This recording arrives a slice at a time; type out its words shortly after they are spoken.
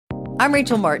I'm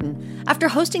Rachel Martin. After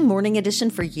hosting Morning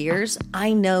Edition for years,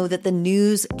 I know that the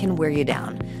news can wear you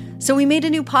down. So we made a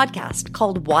new podcast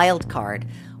called Wild Card,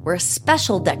 where a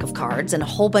special deck of cards and a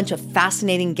whole bunch of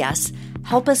fascinating guests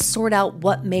help us sort out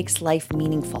what makes life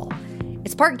meaningful.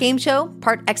 It's part game show,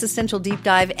 part existential deep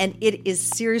dive, and it is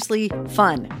seriously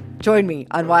fun. Join me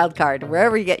on Wild Card,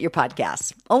 wherever you get your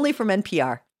podcasts, only from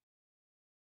NPR.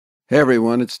 Hey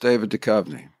everyone, it's David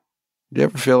Duchovny. Do you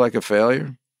ever feel like a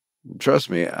failure? Trust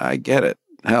me, I get it.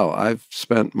 Hell, I've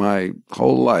spent my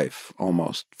whole life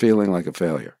almost feeling like a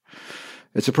failure.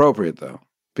 It's appropriate, though,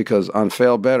 because on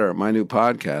Fail Better, my new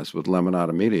podcast with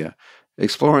Lemonada Media,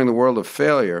 exploring the world of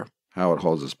failure, how it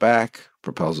holds us back,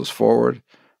 propels us forward,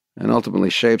 and ultimately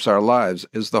shapes our lives,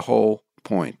 is the whole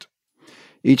point.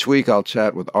 Each week, I'll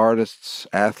chat with artists,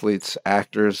 athletes,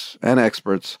 actors, and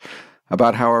experts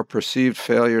about how our perceived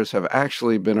failures have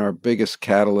actually been our biggest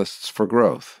catalysts for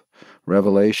growth,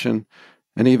 revelation,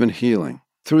 and even healing.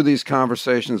 Through these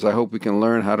conversations, I hope we can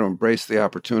learn how to embrace the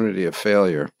opportunity of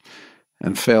failure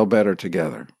and fail better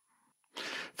together.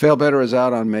 Fail Better is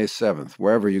out on May 7th,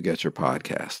 wherever you get your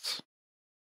podcasts.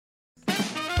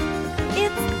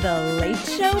 It's The Late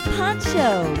Show Pod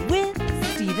Show with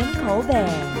Stephen Colbert.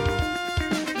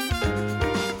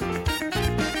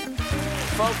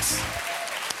 Folks,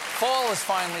 fall is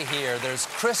finally here. There's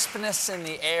crispness in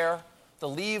the air. The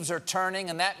leaves are turning,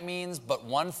 and that means but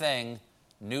one thing: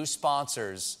 new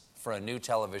sponsors for a new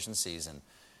television season.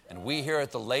 And we here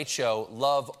at The Late Show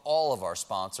love all of our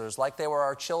sponsors like they were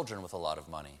our children with a lot of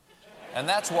money. And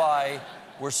that's why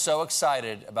we're so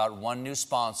excited about one new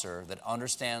sponsor that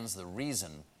understands the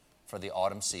reason for the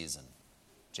autumn season.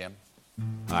 Jim?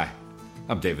 Hi,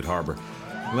 I'm David Harbour.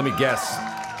 Let me guess,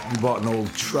 you bought an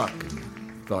old truck and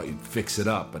thought you'd fix it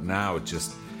up, but now it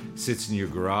just sits in your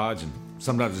garage and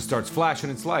sometimes it starts flashing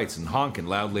its lights and honking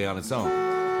loudly on its own.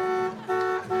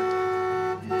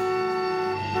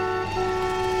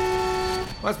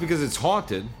 Well, that's because it's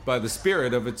haunted by the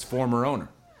spirit of its former owner.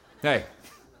 Hey,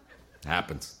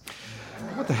 happens.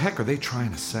 What the heck are they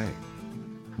trying to say?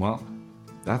 Well,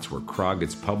 that's where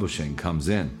Croggett's Publishing comes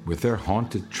in with their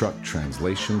Haunted Truck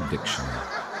Translation Dictionary.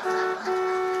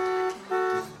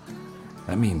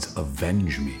 That means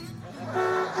avenge me.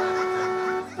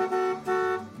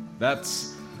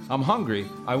 That's, I'm hungry,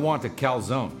 I want a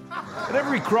calzone. But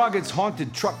every Croggett's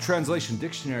Haunted Truck Translation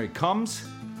Dictionary comes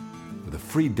with a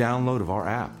free download of our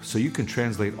app, so you can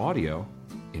translate audio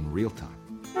in real time.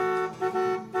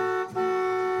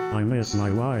 I miss my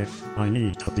wife. I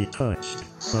need to be touched.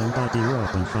 Somebody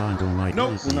rub and find all my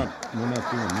pieces. We're not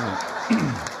doing that.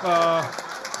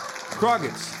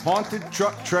 Croggett's Haunted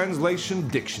Truck Translation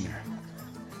Dictionary.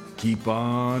 Keep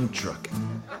on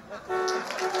trucking.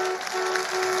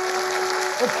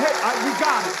 Okay, we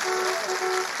got it.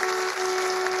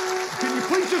 Can you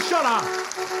please just shut up?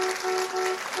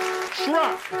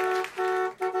 Truck.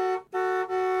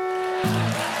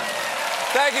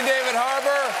 Thank you, David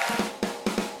Harbour.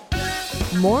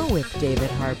 More with David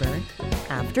Harbour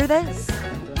after this.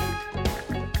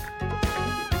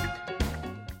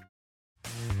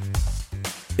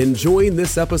 Enjoying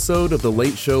this episode of The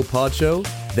Late Show Pod Show?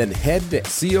 Then head to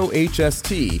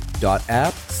cohost.app/Late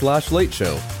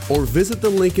Show or visit the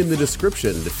link in the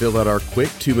description to fill out our quick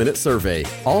 2-minute survey,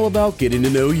 all about getting to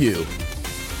know you.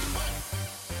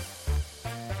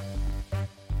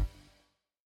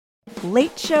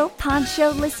 Late Show Pod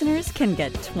Show listeners can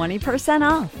get 20%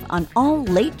 off on all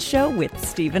Late Show with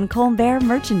Stephen Colbert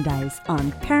merchandise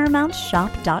on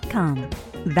ParamountShop.com.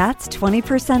 That's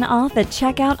 20% off at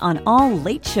checkout on all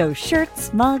Late Show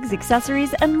shirts, mugs,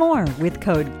 accessories, and more with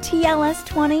code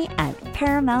TLS20 at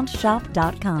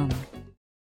ParamountShop.com.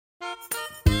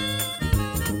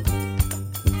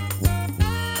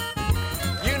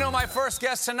 My first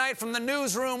guest tonight from the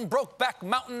newsroom, Brokeback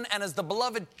Mountain, and as the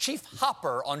beloved Chief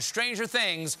Hopper on Stranger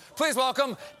Things, please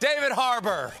welcome David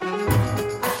Harbour.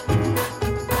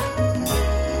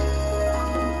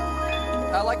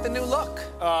 I like the new look.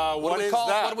 What do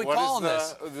we call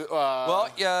this?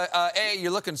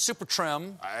 You're looking super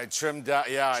trim. I trimmed down.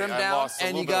 Yeah, trimmed I down, lost a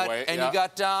little bit of weight. And you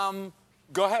got.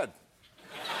 Go ahead.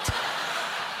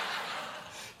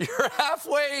 You're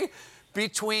halfway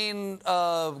between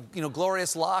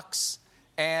glorious locks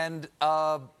and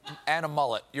a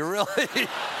mullet. You're really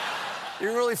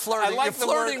flirting. You're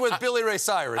flirting with Billy Ray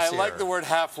Cyrus. I like the word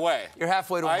halfway. You're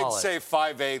halfway to a mullet. I'd say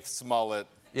 5/8 mullet.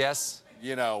 Yes.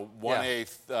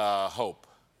 1/8 hope.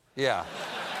 Yeah.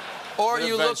 Or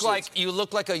you look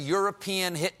like a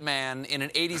European hitman in an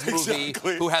 80s movie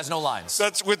who has no lines.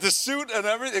 That's with the suit and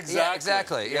everything. Exactly. Yeah,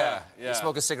 exactly. Yeah. You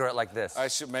smoke a cigarette like this. I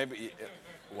should maybe.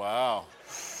 Wow.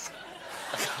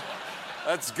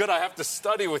 That's good. I have to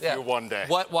study with Yeah. you one day.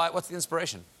 What's the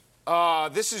inspiration?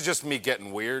 This is just me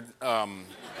getting weird.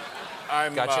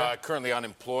 I'm Gotcha. currently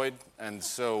unemployed, and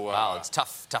so... Wow, it's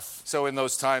tough. So in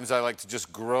those times, I like to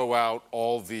just grow out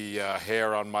all the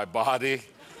hair on my body.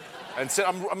 And so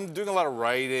I'm doing a lot of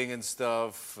writing and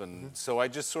stuff, and so I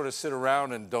just sort of sit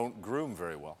around and don't groom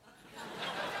very well.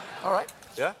 All right.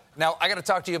 Yeah? Now, I got to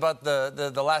talk to you about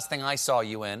the last thing I saw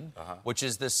you in, which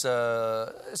is this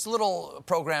little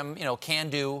program, Can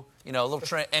Do, a little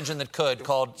engine that could,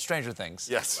 called Stranger Things.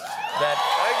 Yes. That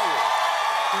Thank you.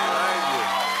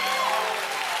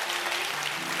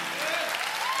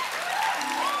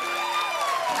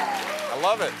 I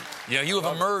love it. you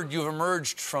have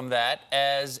emerged from that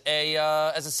as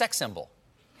a sex symbol.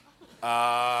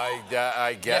 I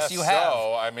guess Yes, you have.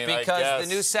 so. I mean, because I guess.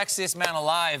 the new Sexiest Man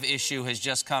Alive issue has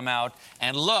just come out,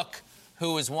 and look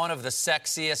who is one of the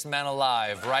sexiest men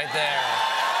alive, right there.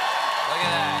 Look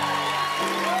at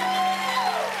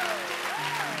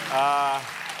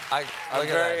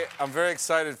that. I'm very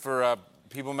excited for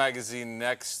People Magazine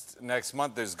next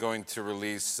month. There's going to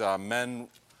release men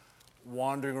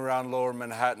wandering around Lower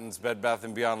Manhattan's Bed Bath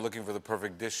 & Beyond looking for the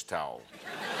perfect dish towel.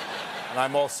 And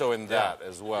I'm also in that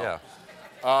as well. Yeah.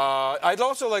 I'd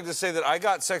also like to say that I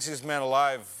got Sexiest Man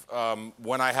Alive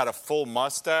when I had a full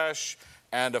mustache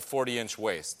and a 40-inch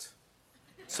waist.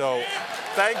 So,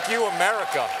 thank you,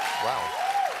 America. Wow.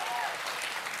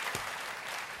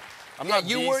 I'm not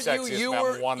the sexiest man,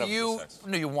 I'm one of the sexiest.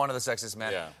 No, you're one of the sexiest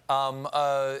men.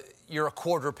 Yeah. You're a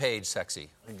quarter page sexy.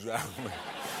 Exactly.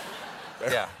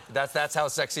 Yeah, that's how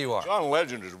sexy you are. John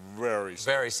Legend is very sexy.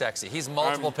 Very sexy. He's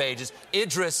multiple pages.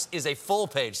 Idris is a full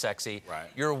page sexy. Right.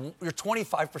 You're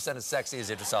 25% as sexy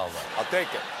as Idris Elba. I'll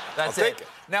take it. That's I'll it. take it.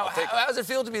 Now, I'll take how does it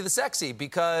feel to be the sexy?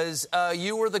 Because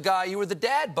you were the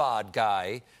dad bod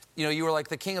guy. You were like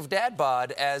the king of dad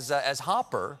bod as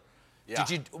Hopper. Yeah.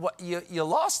 Did you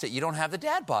lost it? You don't have the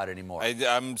dad bod anymore. I have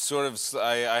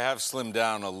slimmed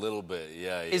down a little bit.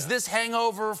 Yeah. Is this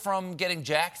hangover from getting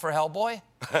jacked for Hellboy?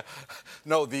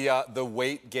 No, the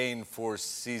weight gain for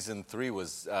season 3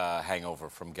 was hangover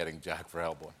from getting jacked for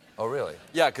Hellboy. Oh, really?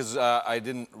 Yeah, because I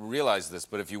didn't realize this,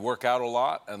 but if you work out a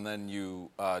lot and then you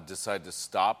decide to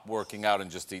stop working out and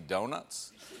just eat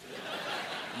donuts,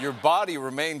 your body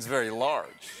remains very large.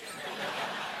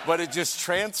 But it just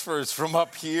transfers from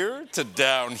up here to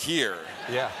down here.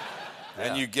 Yeah.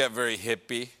 And you get very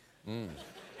hippie.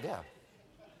 Yeah.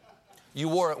 You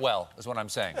wore it well, is what I'm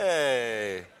saying.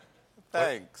 Hey,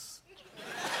 thanks.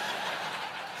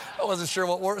 I wasn't sure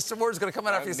what words going to come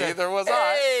out after you said. Neither was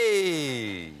I.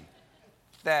 Hey,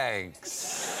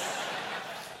 thanks.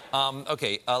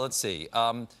 Okay, let's see.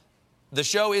 The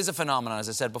show is a phenomenon, as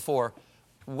I said before.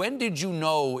 When did you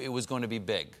know it was going to be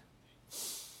big?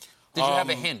 Did you have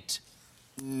a hint?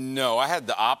 No, I had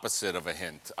the opposite of a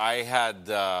hint. I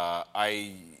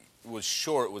was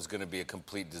sure it was going to be a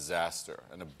complete disaster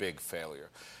and a big failure.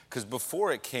 Because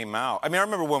before it came out, I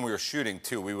remember when we were shooting,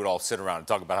 too, we would all sit around and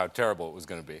talk about how terrible it was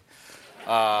going to be.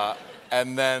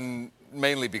 And then,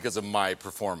 mainly because of my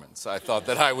performance, I thought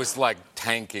that I was,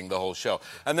 tanking the whole show.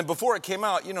 And then before it came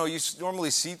out, you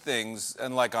normally see things,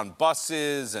 and, on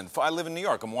buses, and I live in New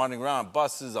York. I'm wandering around on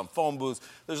buses, on phone booths.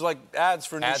 There's, ads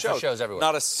for new shows. Ads for shows everywhere.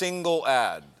 Not a single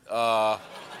ad.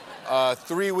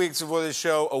 3 weeks before the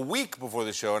show, a week before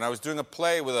the show, and I was doing a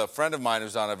play with a friend of mine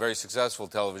who's on a very successful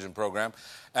television program,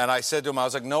 and I said to him, I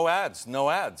was like, no ads.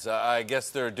 I guess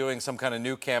they're doing some kind of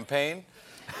new campaign.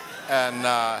 And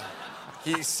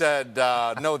he said,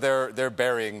 no, they're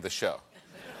burying the show.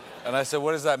 And I said,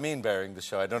 what does that mean, burying the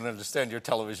show? I don't understand your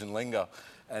television lingo.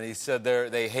 And he said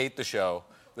they hate the show.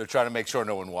 They're trying to make sure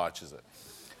no one watches it.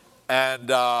 And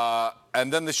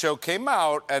then the show came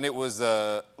out, and it was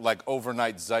a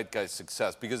overnight zeitgeist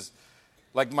success because,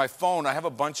 my phone, I have a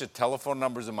bunch of telephone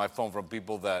numbers in my phone from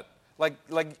people that,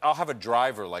 I'll have a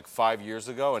driver 5 years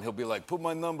ago, and he'll be like, put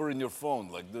my number in your phone,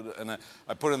 and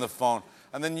I put it in the phone,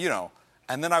 and then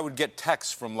and then I would get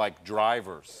texts from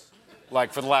drivers,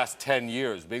 for the last 10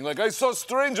 years, being like, I saw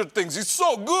Stranger Things, he's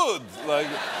so good,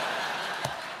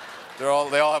 They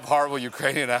all have horrible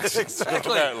Ukrainian accents.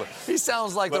 Exactly. Apparently. He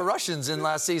sounds like the Russians in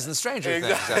last season's Stranger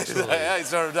Things, actually. Yeah, he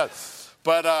sort of does.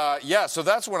 But, so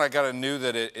that's when I kind of knew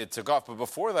that it took off. But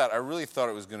before that, I really thought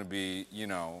it was going to be,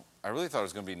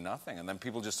 nothing. And then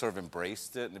people just sort of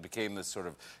embraced it, and it became this sort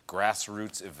of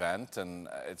grassroots event, and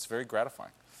it's very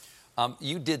gratifying.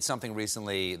 You did something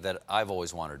recently that I've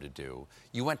always wanted to do.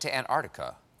 You went to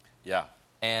Antarctica. Yeah.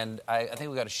 And I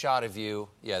think we got a shot of you.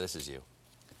 Yeah, this is you.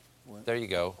 There you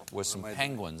go, with some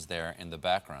penguins there in the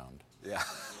background. Yeah.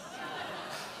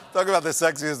 Talk about the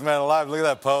sexiest man alive. Look at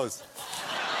that pose.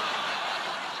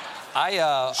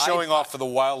 Showing off for the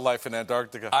wildlife in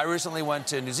Antarctica. I recently went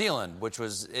to New Zealand,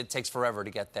 it takes forever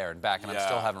to get there and back, and I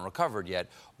still haven't recovered yet.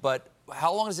 But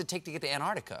how long does it take to get to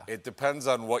Antarctica? It depends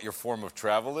on what your form of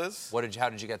travel is. How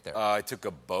did you get there? I took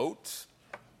a boat.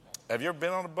 Have you ever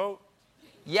been on a boat?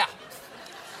 Yeah.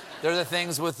 They're the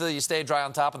things with you stay dry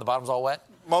on top and the bottom's all wet?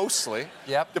 Mostly.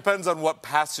 Yep. Depends on what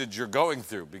passage you're going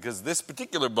through, because this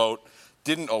particular boat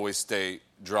didn't always stay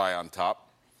dry on top.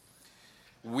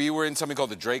 We were in something called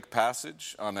the Drake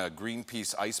Passage on a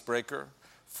Greenpeace icebreaker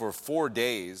for 4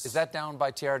 days. Is that down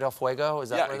by Tierra del Fuego? Is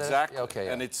that where exactly. That is? Okay.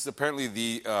 Yeah. And it's apparently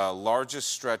the largest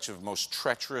stretch of most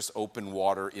treacherous open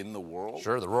water in the world.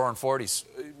 Sure, the Roaring 40s.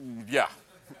 Yeah.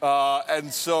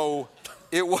 And so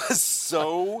it was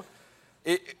so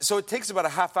it takes about a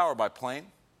half hour by plane,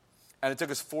 and it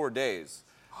took us 4 days.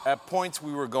 At points,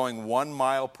 we were going 1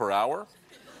 mile per hour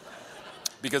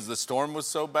because the storm was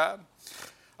so bad.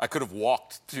 I could have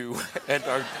walked to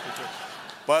Antarctica.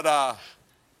 But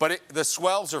the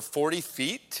swells are 40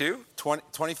 feet, too.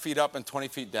 20 feet up and 20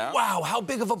 feet down. Wow, how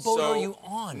big of a boat are you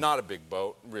on? Not a big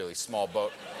boat, really small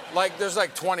boat. Like, there's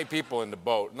like 20 people in the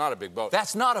boat, not a big boat.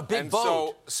 That's not a big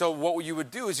boat. So what you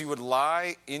would do is you would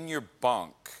lie in your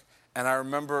bunk, and I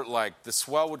remember, like, the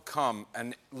swell would come,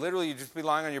 and literally you'd just be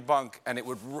lying on your bunk, and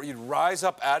you'd rise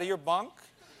up out of your bunk,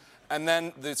 and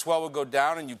then the swell would go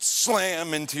down, and you'd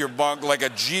slam into your bunk like a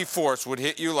G-force would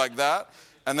hit you like that,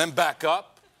 and then back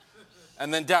up,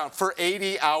 and then down for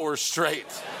 80 hours straight.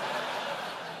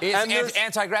 It's an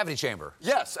anti-gravity chamber.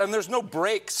 Yes, and there's no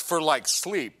breaks for, like,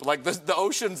 sleep. Like, the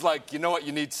ocean's like, you know what,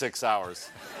 you need 6 hours.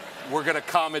 We're going to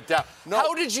calm it down. No.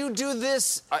 How did you do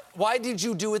this? Why did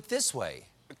you do it this way?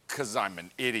 Because I'm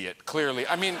an idiot, clearly.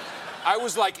 I mean, I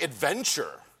was like,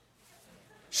 adventure.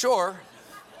 Sure.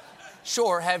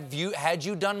 Had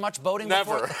you done much boating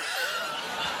Never. before?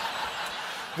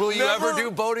 Will you ever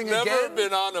do boating again? Never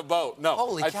been on a boat, no.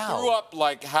 Holy cow. I threw up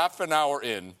like half an hour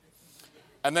in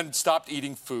and then stopped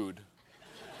eating food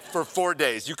for 4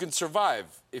 days. You can survive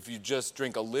if you just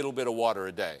drink a little bit of water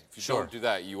a day. If you don't do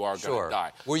that, you are going to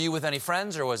die. Were you with any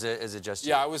friends, or is it just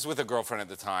you? Yeah, I was with a girlfriend at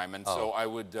the time, and so I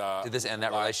would... Did this end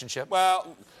that relationship?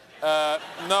 Well...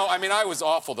 no, I mean, I was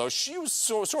awful, though. She was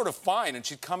sort of fine, and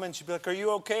she'd come in, she'd be like, are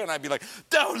you okay? And I'd be like,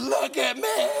 don't look at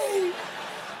me!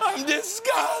 I'm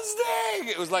disgusting!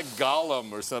 It was like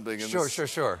Gollum or something.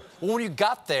 Sure. Well, when you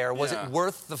got there, was it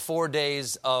worth the 4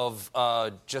 days of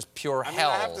just pure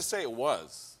hell? I have to say it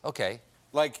was. Okay.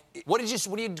 Like...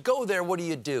 when you go there, what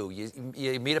do?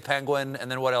 You meet a penguin, and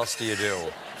then what else do you do?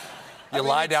 You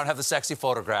lie down, have the sexy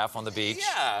photograph on the beach.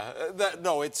 Yeah.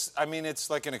 It's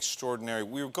like an extraordinary...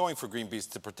 We were going for Greenpeace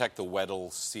to protect the Weddell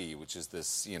Sea, which is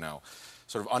this,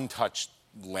 sort of untouched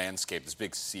landscape, this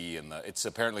big sea, and it's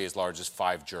apparently as large as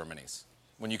 5 Germanys.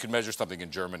 When you can measure something in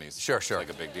Germany's, it's like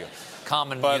a big deal.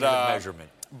 Common unit of measurement.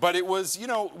 But it was,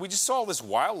 we just saw all this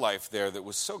wildlife there that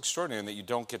was so extraordinary and that you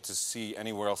don't get to see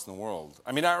anywhere else in the world.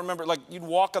 I mean, I remember, like, you'd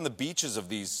walk on the beaches of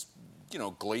these,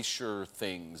 glacier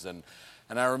things, and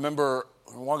I remember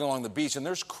walking along the beach, and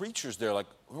there's creatures there. Like,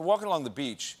 we're walking along the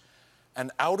beach, and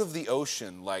out of the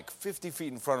ocean, like 50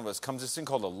 feet in front of us, comes this thing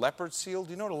called a leopard seal.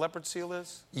 Do you know what a leopard seal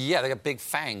is? Yeah, they got big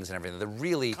fangs and everything. They're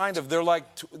really... Kind of. They're like...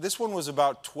 this one was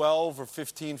about 12 or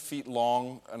 15 feet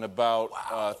long and about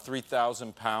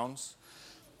 3,000 pounds.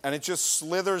 And it just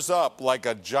slithers up like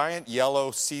a giant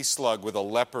yellow sea slug with a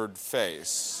leopard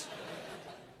face.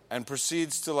 And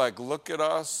proceeds to, like, look at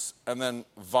us and then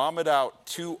vomit out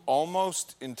 2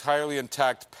 almost entirely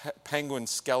intact penguin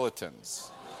skeletons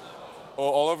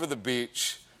all over the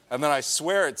beach. And then I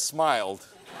swear it smiled.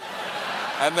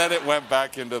 And then it went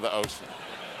back into the ocean.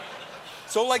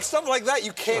 So, like, stuff like that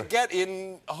you can't get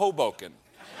in Hoboken.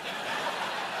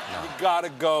 No. You gotta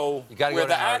go where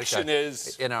the action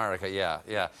is. In Antarctica, yeah.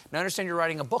 Now, I understand you're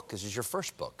writing a book. This is your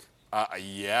first book.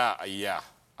 Yeah,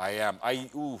 I am.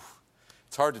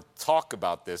 It's hard to talk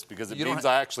about this because it means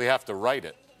I actually have to write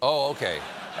it. Oh, okay.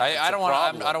 I don't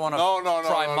want to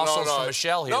pry muscles from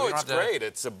Michelle here. No, it's great.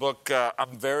 It's a book.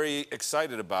 I'm very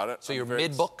excited about it. So you're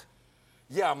mid-book?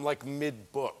 Yeah, I'm like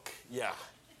mid-book. Yeah.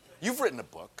 You've written a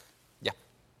book. Yeah.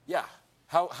 Yeah.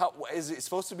 How is it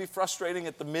supposed to be frustrating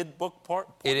at the mid-book part?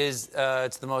 It is.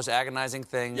 It's the most agonizing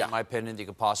thing, in my opinion, that you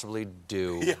could possibly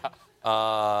do. Yeah.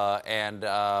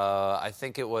 I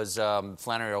think it was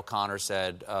Flannery O'Connor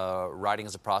said, writing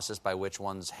is a process by which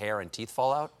one's hair and teeth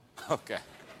fall out. Okay.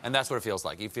 And that's what it feels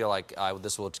like. You feel like,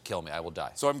 this will kill me. I will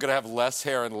die. So I'm going to have less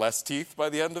hair and less teeth by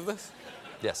the end of this?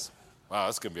 Yes. Wow,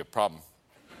 that's going to be a problem.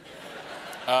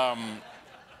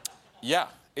 Yeah.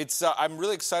 It's. I'm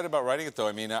really excited about writing it, though.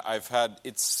 I mean,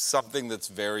 it's something that's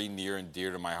very near and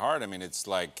dear to my heart. I mean, it's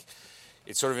like,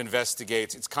 it sort of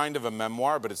investigates, it's kind of a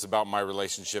memoir, but it's about my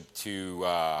relationship to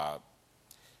a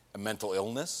mental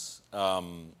illness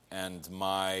and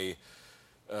my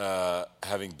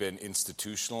having been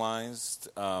institutionalized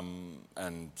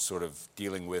and sort of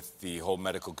dealing with the whole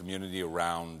medical community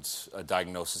around a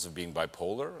diagnosis of being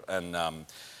bipolar. And,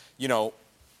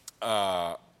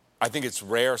 I think it's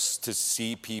rare to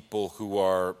see people who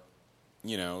are,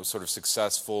 sort of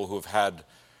successful, who have had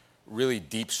really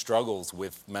deep struggles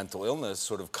with mental illness,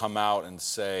 sort of come out and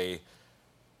say,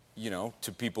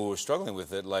 to people who are struggling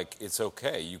with it, like, it's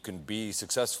okay. You can be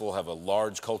successful, have a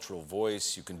large cultural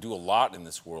voice. You can do a lot in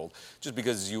this world. Just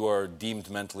because you are deemed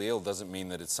mentally ill doesn't mean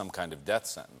that it's some kind of death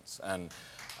sentence. And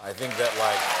I think that,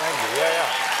 thank you. Yeah.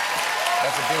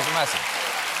 That's a beautiful message.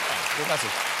 Good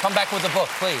message. Come back with the book,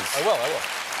 please. I will.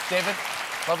 David,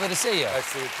 lovely to see you. I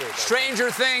see you too. Stranger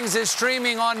Things is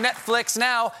streaming on Netflix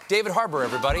now. David Harbour,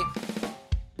 everybody.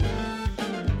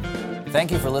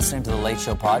 Thank you for listening to The Late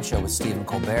Show Pod Show with Stephen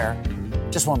Colbert.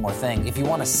 Just one more thing. If you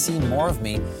want to see more of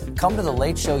me, come to The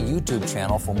Late Show YouTube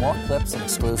channel for more clips and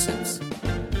exclusives.